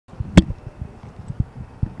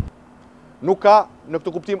Nuk ka në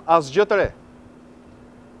këtë kuptim asgjë të re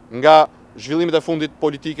nga zhvillimet e fundit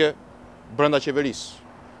politike brenda qeverisë.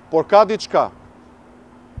 Por ka diçka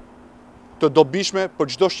të dobishme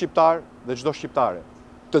për çdo shqiptar dhe çdo shqiptare,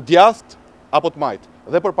 të djathtë apo të majtë,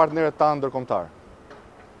 dhe për partnerët tanë ndërkombëtar.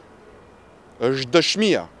 Është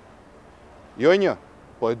dëshmia, jo e një,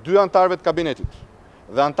 po e dy antarëve të kabinetit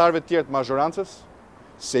dhe antarëve të tjerë të mazhorancës,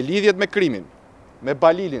 se lidhjet me krimin, me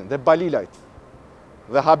Balilin dhe Balilajt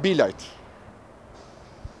dhe Habilajt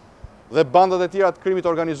dhe bandat e tjera të krimit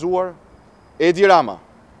organizuar, Edi Rama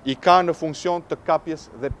i ka në funksion të kapjes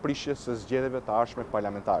dhe prishjes së zgjedhjeve të ardhshme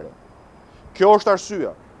parlamentare. Kjo është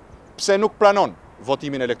arsyeja pse nuk pranon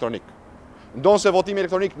votimin elektronik. Ndonse votimi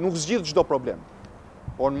elektronik nuk zgjidh çdo problem,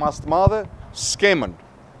 por në mas të madhe skemën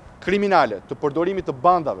kriminale të përdorimit të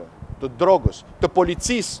bandave, të drogës, të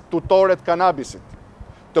policisë tutore të kanabisit,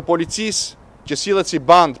 të policisë që sillet si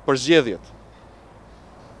bandë për zgjedhjet.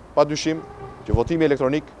 Padyshim që votimi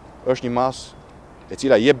elektronik është një masë e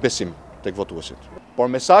cila jep besim tek votuesit.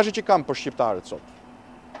 Por mesazhi që kam për shqiptarët sot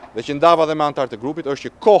dhe që ndava dhe me antarët e grupit është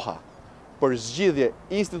që koha për zgjidhje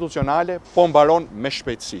institucionale po mbaron me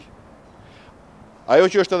shpejtësi. Ajo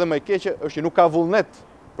që është edhe më e keqe është që nuk ka vullnet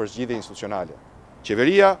për zgjidhje institucionale.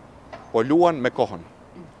 Qeveria po luan me kohën.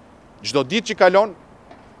 Çdo ditë që kalon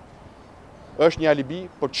është një alibi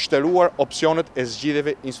për të shtëruar opsionet e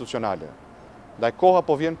zgjidhjeve institucionale. Ndaj koha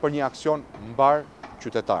po vjen për një aksion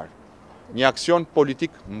mbarëqytetar. Një aksion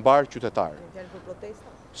politik mbarëqytetar.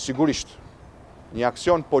 Sigurisht, një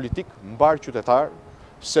aksion politik mbarëqytetar,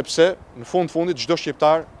 sepse në fundit çdo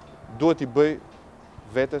shqiptar duhet i bëj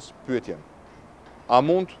vetes pyetjen. A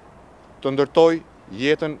mund të ndërtoj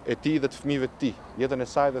jetën e tij dhe të fëmijëve të tij, jetën e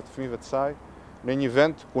saj dhe të fëmijëve të saj në një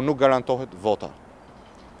vend ku nuk garantohet vota?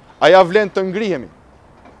 A ja vlen të ngrihemi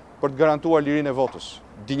për të garantuar lirinë e votës,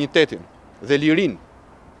 dinjitetin dhe lirinë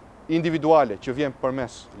individuale që vjen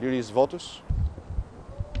përmes lirisë votës?